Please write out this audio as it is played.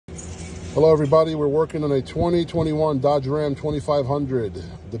Hello everybody, we're working on a 2021 Dodge Ram 2500.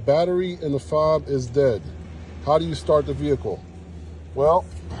 The battery in the fob is dead. How do you start the vehicle? Well,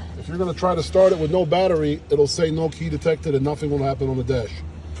 if you're going to try to start it with no battery, it'll say no key detected and nothing will happen on the dash.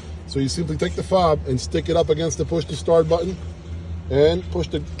 So you simply take the fob and stick it up against the push to start button and push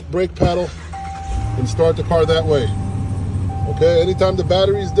the brake pedal and start the car that way. Okay, anytime the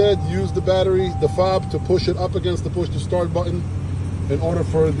battery is dead, use the fob to push it up against the push to start button in order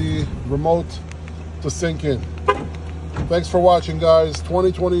for the remote to sink in. Thanks for watching, guys.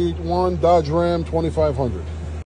 2021 Dodge Ram 2500.